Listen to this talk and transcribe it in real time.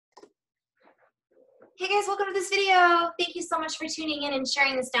Hey guys, welcome to this video. Thank you so much for tuning in and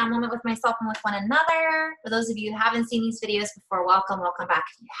sharing this down moment with myself and with one another. For those of you who haven't seen these videos before, welcome back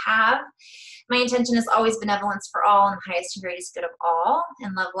if you have. My intention is always benevolence for all and the highest and greatest good of all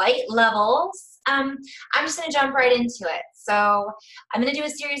and love light levels. I'm just going to jump right into it. So I'm going to do a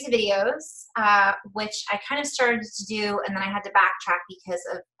series of videos, which I kind of started to do and then I had to backtrack because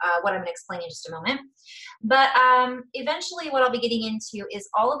of what I'm going to explain in just a moment. But eventually what I'll be getting into is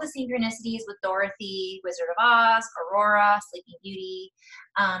all of the synchronicities with Dorothy, Wizard of Oz, Aurora, Sleeping Beauty,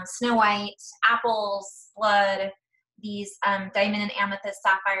 Snow White, apples, blood, these diamond and amethyst,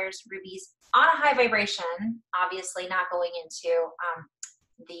 sapphires, rubies on a high vibration, obviously not going into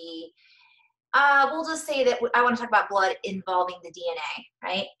we'll just say that I want to talk about blood involving the DNA,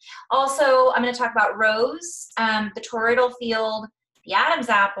 right? Also, I'm going to talk about rose, the toroidal field, the Adam's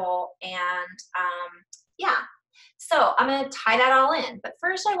apple, and yeah. So I'm going to tie that all in. But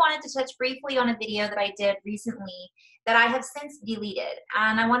first I wanted to touch briefly on a video that I did recently that I have since deleted.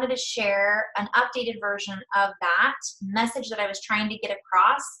 And I wanted to share an updated version of that message that I was trying to get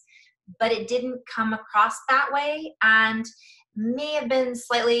across, but it didn't come across that way and may have been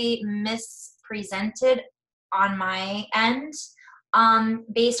slightly mispresented on my end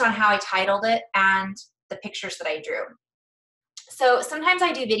based on how I titled it and the pictures that I drew. So sometimes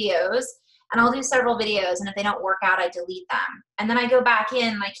I do videos and I'll do several videos, and if they don't work out, I delete them. And then I go back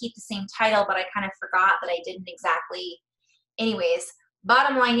in and I keep the same title, but I kind of forgot that I didn't exactly. Anyways,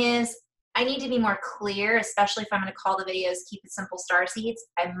 bottom line is I need to be more clear, especially if I'm going to call the videos Keep It Simple Starseeds.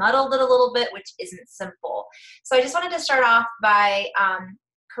 I muddled it a little bit, which isn't simple. So I just wanted to start off by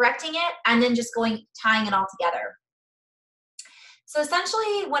correcting it and then just tying it all together. So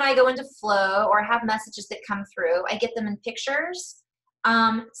essentially when I go into flow or have messages that come through, I get them in pictures,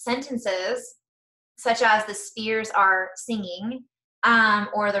 sentences such as the spheres are singing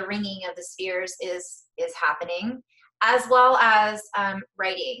or the ringing of the spheres is happening, as well as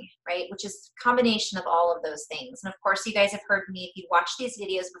writing, right, which is a combination of all of those things. And of course you guys have heard me, if you've watched these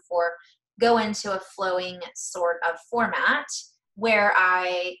videos before, go into a flowing sort of format where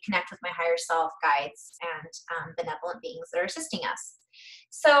I connect with my higher self, guides, and benevolent beings that are assisting us.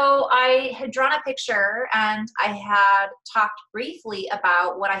 So I had drawn a picture and I had talked briefly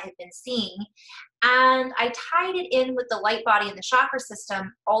about what I had been seeing, and I tied it in with the light body and the chakra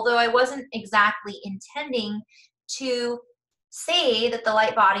system, although I wasn't exactly intending to say that the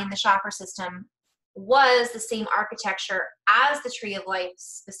light body and the chakra system was the same architecture as the tree of life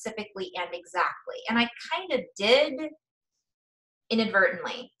specifically and exactly. And I kind of did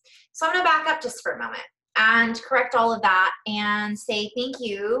inadvertently. So I'm going to back up just for a moment and correct all of that and say thank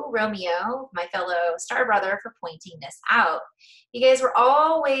you, Romeo, my fellow star brother, for pointing this out. You guys were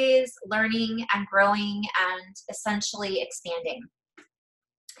always learning and growing and essentially expanding.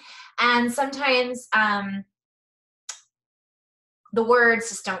 And sometimes the words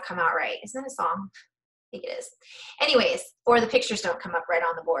just don't come out right. Isn't that a song? I think it is. Anyways, or the pictures don't come up right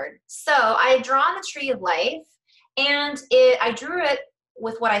on the board. So I had drawn the tree of life, and I drew it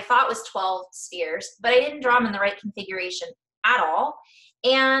with what I thought was 12 spheres, but I didn't draw them in the right configuration at all.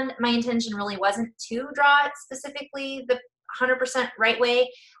 And my intention really wasn't to draw it specifically the 100% right way.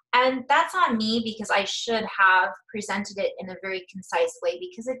 And that's on me because I should have presented it in a very concise way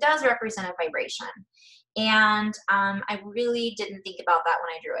because it does represent a vibration. And I really didn't think about that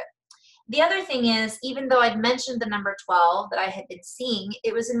when I drew it. The other thing is, even though I'd mentioned the number 12 that I had been seeing,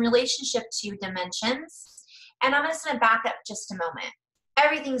 it was in relationship to dimensions. And I'm just going to back up just a moment.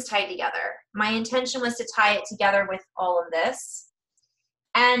 Everything's tied together. My intention was to tie it together with all of this.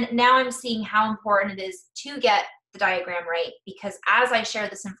 And now I'm seeing how important it is to get the diagram right, because as I share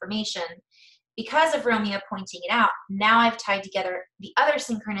this information, because of Romeo pointing it out, now I've tied together the other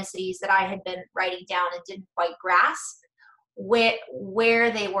synchronicities that I had been writing down and didn't quite grasp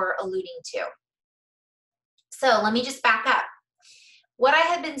where they were alluding to. So let me just back up. What I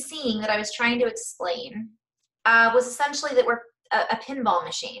had been seeing that I was trying to explain was essentially that we're a pinball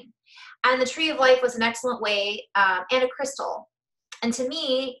machine. And the tree of life was an excellent way, and a crystal. And to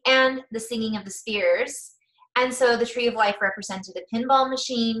me, and the singing of the spheres. And so the tree of life represented a pinball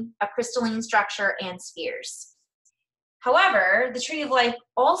machine, a crystalline structure, and spheres. However, the tree of life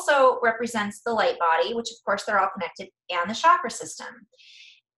also represents the light body, which of course they're all connected, and the chakra system.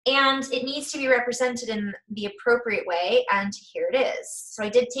 And it needs to be represented in the appropriate way, and here it is. So I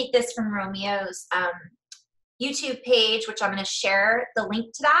did take this from Romeo's YouTube page, which I'm going to share the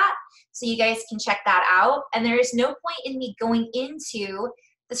link to that so you guys can check that out. And there is no point in me going into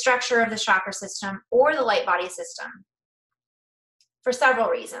the structure of the chakra system or the light body system for several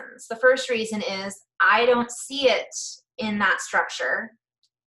reasons. The first reason is I don't see it in that structure.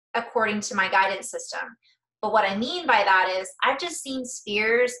 according to my guidance system. But what I mean by that is I've just seen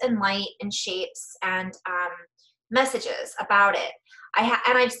spheres and light and shapes and messages about it.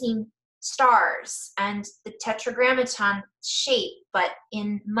 And I've seen stars and the tetragrammaton shape, but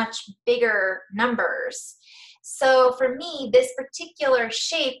in much bigger numbers. So for me, this particular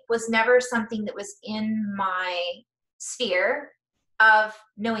shape was never something that was in my sphere of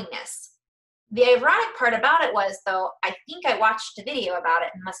knowingness. The ironic part about it was, though, I think I watched a video about it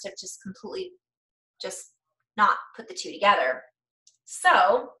and must have just completely just not put the two together.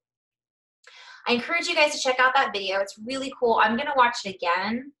 So I encourage you guys to check out that video. It's really cool. I'm going to watch it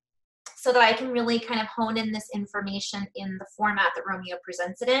again so that I can really kind of hone in this information in the format that Romeo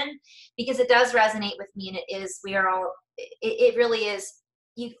presents it in, because it does resonate with me, and it is, we are all, it really is,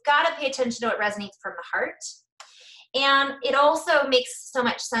 you've got to pay attention to what resonates from the heart. And it also makes so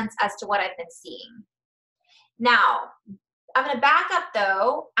much sense as to what I've been seeing. Now, I'm going to back up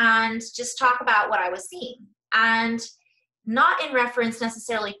though and just talk about what I was seeing, and not in reference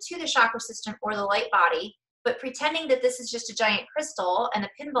necessarily to the chakra system or the light body, but pretending that this is just a giant crystal and a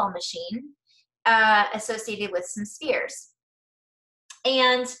pinball machine associated with some spheres.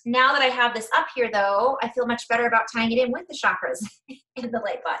 And now that I have this up here though, I feel much better about tying it in with the chakras in the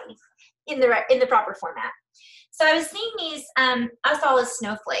light body in the proper format. So I was seeing these us all as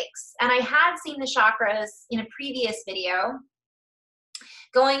snowflakes, and I had seen the chakras in a previous video,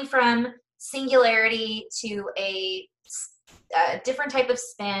 going from singularity to a different type of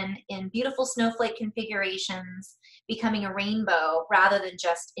spin in beautiful snowflake configurations, becoming a rainbow rather than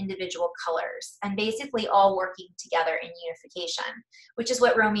just individual colors, and basically all working together in unification, which is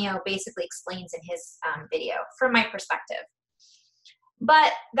what Romeo basically explains in his video from my perspective.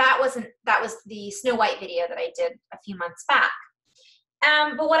 But that was the Snow White video that I did a few months back.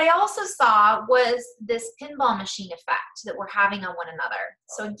 But what I also saw was this pinball machine effect that we're having on one another.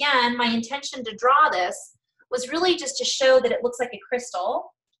 So again, my intention to draw this was really just to show that it looks like a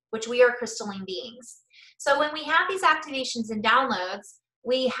crystal, which we are crystalline beings. So when we have these activations and downloads,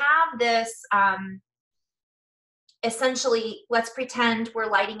 we have this essentially, let's pretend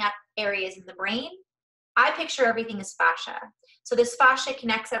we're lighting up areas in the brain. I picture everything as fascia. So this fascia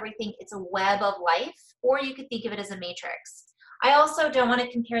connects everything. It's a web of life, or you could think of it as a matrix. I also don't want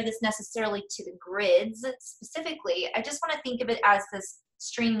to compare this necessarily to the grids specifically. I just want to think of it as this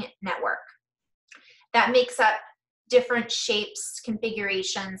string network that makes up different shapes,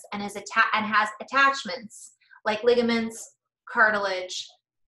 configurations, and has attachments like ligaments, cartilage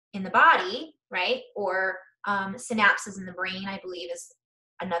in the body, right? Or synapses in the brain, I believe, is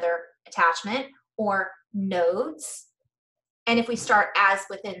another attachment, or nodes. And if we start as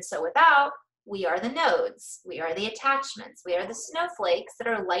within, so without, we are the nodes, we are the attachments, we are the snowflakes that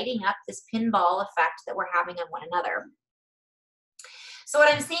are lighting up this pinball effect that we're having on one another. So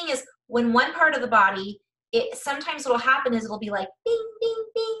what I'm seeing is when one part of the body, sometimes what will happen is it'll be like bing, bing,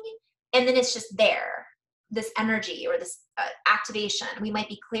 bing, and then it's just there, this energy or this activation. We might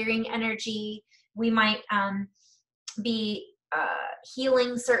be clearing energy, we might be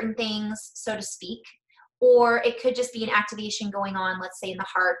healing certain things, so to speak, or it could just be an activation going on, let's say in the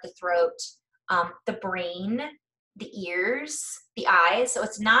heart, the throat, the brain, the ears, the eyes. So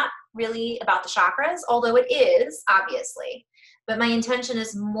it's not really about the chakras, although it is, obviously. But my intention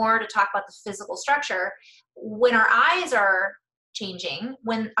is more to talk about the physical structure. When our eyes are changing,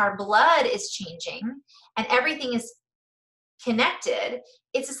 when our blood is changing, and everything is connected,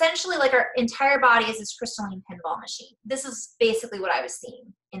 it's essentially like our entire body is this crystalline pinball machine. This is basically what I was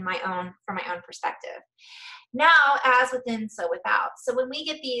seeing from my own perspective. Now, as within, so without. So when we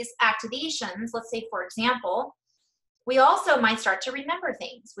get these activations, let's say, for example, we also might start to remember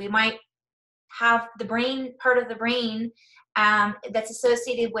things. We might have the brain, part of the brain that's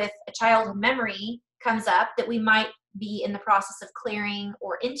associated with a childhood memory comes up that we might be in the process of clearing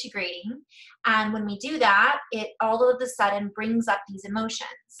or integrating. And when we do that, it all of a sudden brings up these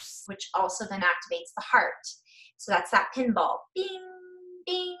emotions, which also then activates the heart. So that's that pinball, bing,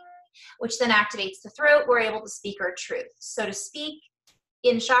 bing, which then activates the throat. We're able to speak our truth, so to speak,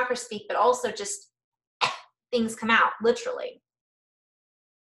 in chakra speak, but also just things come out, literally.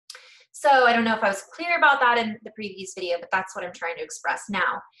 So I don't know if I was clear about that in the previous video, but that's what I'm trying to express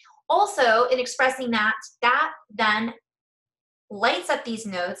now. Also, in expressing that, that then lights up these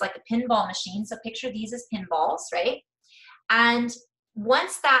nodes like a pinball machine. So picture these as pinballs, right? And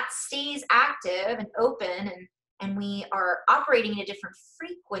once that stays active and open and we are operating in a different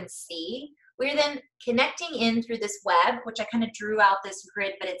frequency, we're then connecting in through this web, which I kind of drew out this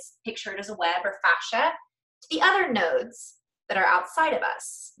grid, but it's pictured as a web or fascia, to the other nodes that are outside of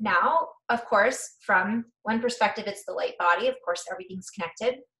us. Now, of course, from one perspective, it's the light body. Of course, everything's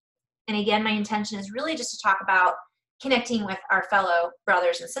connected. And again, my intention is really just to talk about connecting with our fellow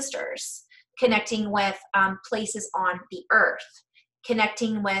brothers and sisters, connecting with places on the earth,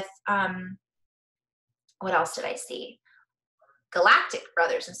 connecting with, what else did I see? Galactic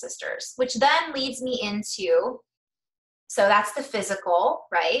brothers and sisters, which then leads me into, so that's the physical,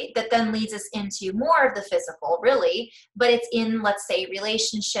 right? That then leads us into more of the physical, really, but it's in, let's say,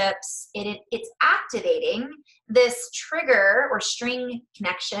 relationships. It's activating this trigger or string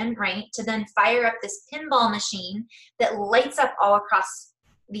connection, right? To then fire up this pinball machine that lights up all across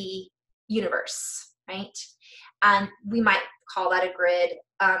the universe, right? And we might call that a grid.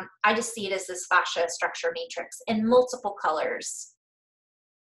 I just see it as this fascia structure matrix in multiple colors.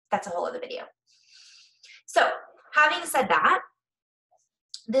 That's a whole other video. So having said that,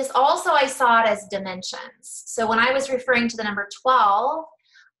 this also, I saw it as dimensions. So when I was referring to the number 12,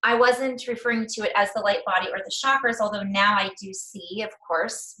 I wasn't referring to it as the light body or the chakras, although now I do see, of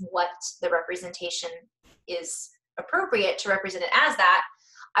course, what the representation is appropriate to represent it as that.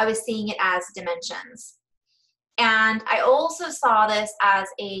 I was seeing it as dimensions. And I also saw this as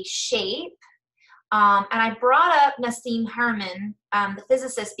a shape. And I brought up Nassim Haramein, the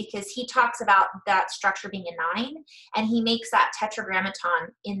physicist, because he talks about that structure being a 9, and he makes that tetragrammaton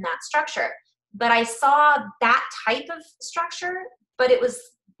in that structure. But I saw that type of structure, but it was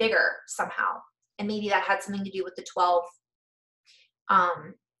bigger somehow. And maybe that had something to do with the 12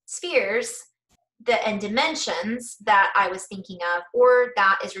 spheres and dimensions that I was thinking of, or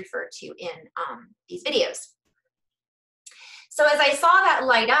that is referred to in these videos. So as I saw that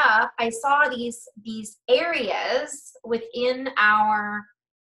light up, I saw these areas within our,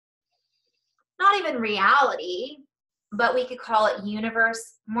 not even reality, but we could call it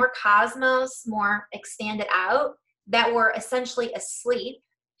universe, more cosmos, more expanded out, that were essentially asleep,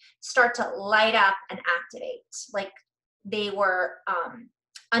 start to light up and activate. Like they were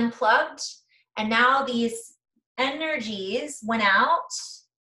unplugged, and now these energies went out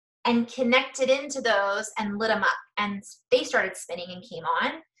and connected into those and lit them up, and they started spinning and came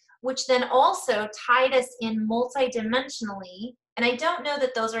on, which then also tied us in multidimensionally. And I don't know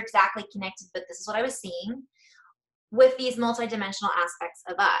that those are exactly connected, but this is what I was seeing with these multidimensional aspects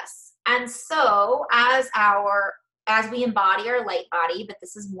of us. And so as we embody our light body, but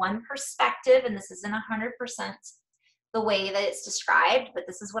this is one perspective, and this isn't 100% the way that it's described, but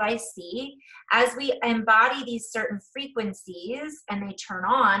this is what I see. As we embody these certain frequencies and they turn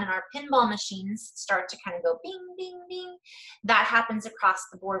on and our pinball machines start to kind of go bing, bing, bing, that happens across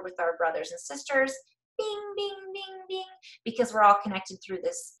the board with our brothers and sisters. Bing, bing, bing, bing, because we're all connected through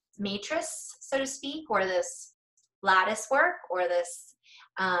this matrix, so to speak, or this lattice work, or this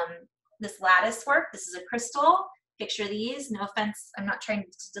lattice work. This is a crystal. Picture these. No offense, I'm not trying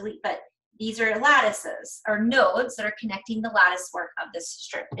to delete, but these are lattices or nodes that are connecting the lattice work of this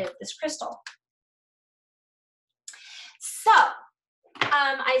strip, of this crystal. So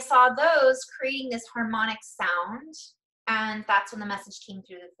I saw those creating this harmonic sound, and that's when the message came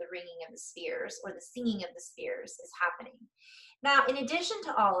through that the ringing of the spheres or the singing of the spheres is happening. Now, in addition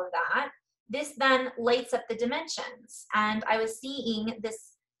to all of that, this then lights up the dimensions, and I was seeing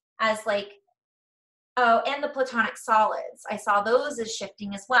this as like, oh, and the platonic solids. I saw those as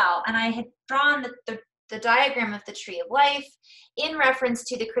shifting as well. And I had drawn the diagram of the tree of life in reference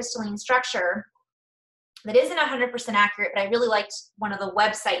to the crystalline structure that isn't 100% accurate, but I really liked one of the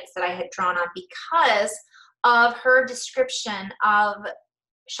websites that I had drawn on because of her description of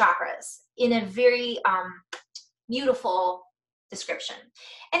chakras in a very beautiful description.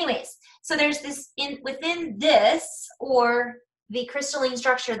 Anyways, so there's this, within this, or the crystalline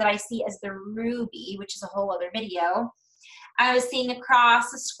structure that I see as the ruby, which is a whole other video, I was seeing a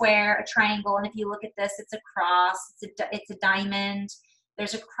cross, a square, a triangle, and if you look at this, it's a cross, it's a diamond,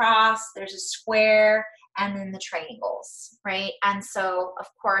 there's a cross, there's a square, and then the triangles, right? And so, of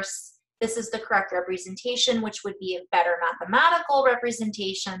course, this is the correct representation, which would be a better mathematical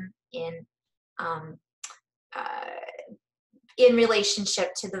representation in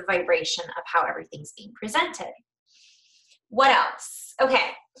relationship to the vibration of how everything's being presented. What else? Okay,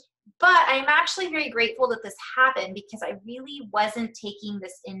 but I'm actually very grateful that this happened because I really wasn't taking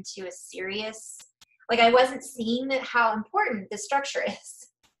this into a serious, like I wasn't seeing how important this structure is.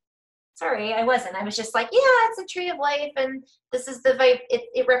 Sorry, I wasn't. I was just like, yeah, it's a tree of life, and this is the vibe.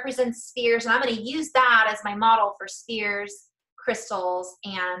 It represents spheres, and I'm going to use that as my model for spheres, crystals,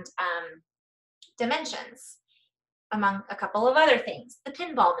 and dimensions, among a couple of other things. The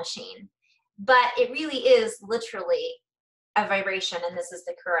pinball machine, but it really is literally a vibration, and this is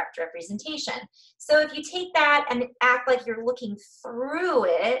the correct representation. So if you take that and act like you're looking through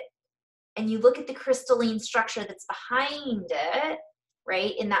it, and you look at the crystalline structure that's behind it,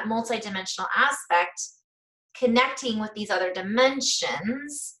 right? In that multidimensional aspect, connecting with these other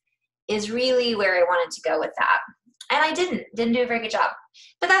dimensions is really where I wanted to go with that. And I didn't do a very good job,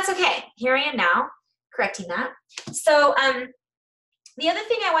 but that's okay. Here I am now, correcting that. So the other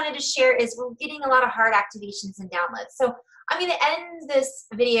thing I wanted to share is we're getting a lot of heart activations and downloads. So I'm going to end this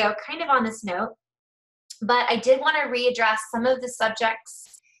video kind of on this note, but I did want to readdress some of the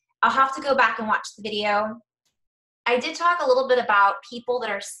subjects. I'll have to go back and watch the video. I did talk a little bit about people that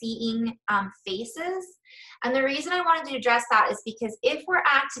are seeing faces. And the reason I wanted to address that is because if we're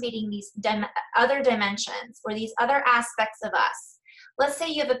activating these other dimensions or these other aspects of us, let's say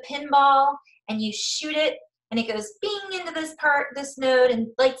you have a pinball and you shoot it and it goes bing into this part, this node, and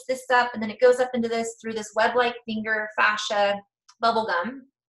lights this up, and then it goes up into this through this web-like finger fascia bubble gum,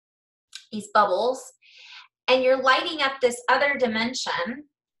 these bubbles, and you're lighting up this other dimension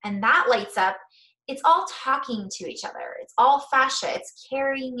and that lights up. It's all talking to each other. It's all fascia. It's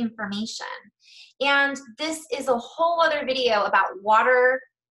carrying information. And this is a whole other video about water,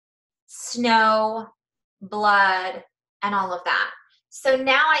 snow, blood, and all of that. So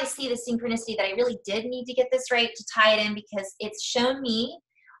now I see the synchronicity that I really did need to get this right to tie it in, because it's shown me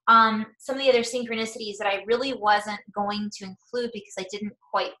some of the other synchronicities that I really wasn't going to include because I didn't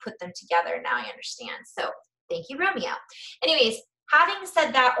quite put them together. Now I understand. So thank you, Romeo. Anyways, having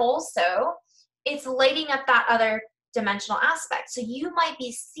said that, also, it's lighting up that other dimensional aspect. So you might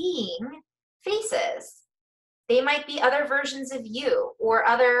be seeing faces. They might be other versions of you or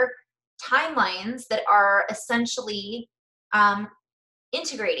other timelines that are essentially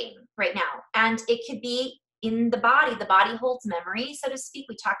integrating right now. And it could be in the body. The body holds memory, so to speak.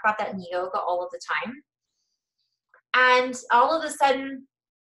 We talk about that in yoga all of the time. And all of a sudden,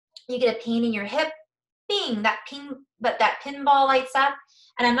 you get a pain in your hip, bing, that pinball lights up.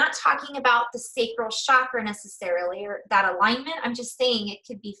 And I'm not talking about the sacral chakra necessarily, or that alignment. I'm just saying it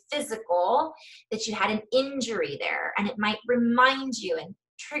could be physical, that you had an injury there, and it might remind you and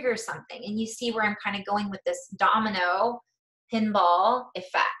trigger something. And you see where I'm kind of going with this domino pinball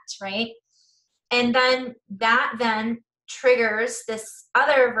effect, right? And then that then triggers this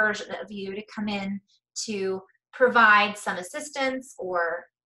other version of you to come in to provide some assistance, or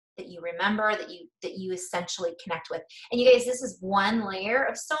that you remember, that you essentially connect with. And you guys, this is one layer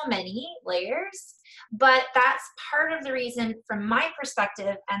of so many layers, but that's part of the reason from my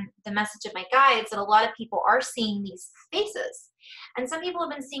perspective and the message of my guides that a lot of people are seeing these faces. And some people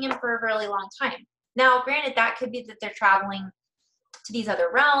have been seeing them for a really long time. Now, granted, that could be that they're traveling to these other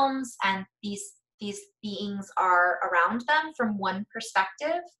realms and these beings are around them from one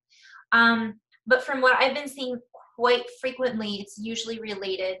perspective. But from what I've been seeing quite frequently, it's usually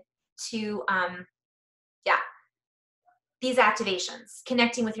related to, these activations,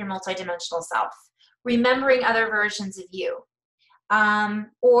 connecting with your multidimensional self, remembering other versions of you,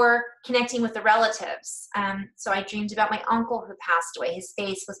 or connecting with the relatives. So I dreamed about my uncle who passed away. His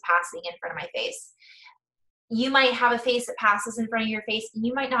face was passing in front of my face. You might have a face that passes in front of your face, and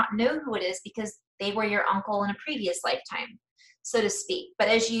you might not know who it is because they were your uncle in a previous lifetime, so to speak. But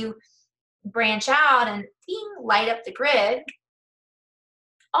as you branch out and light up the grid,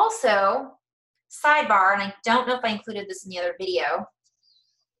 also, sidebar, and I don't know if I included this in the other video,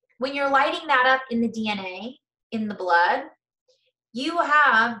 when you're lighting that up in the DNA, in the blood, you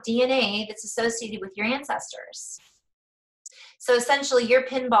have DNA that's associated with your ancestors. So essentially your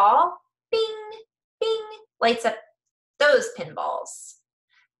pinball, bing, bing, lights up those pinballs.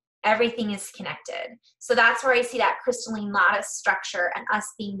 Everything is connected. So that's where I see that crystalline lattice structure and us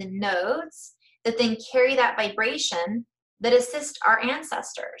being the nodes that then carry that vibration that assist our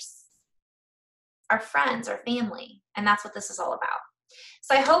ancestors, our friends, our family. And that's what this is all about.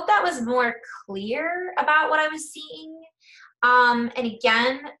 So I hope that was more clear about what I was seeing. And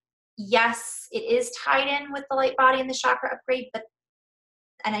again, yes, it is tied in with the light body and the chakra upgrade,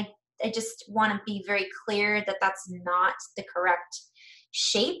 and I just want to be very clear that that's not the correct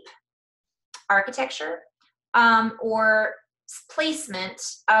shape, architecture, or placement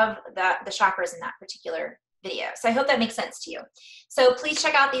of the chakras in that particular video. So I hope that makes sense to you. So please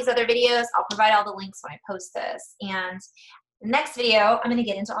check out these other videos. I'll provide all the links when I post this. And the next video, I'm going to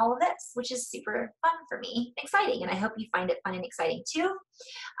get into all of this, which is super fun for me, exciting, and I hope you find it fun and exciting too.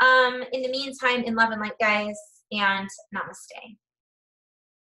 In the meantime, in love and light, guys, and namaste.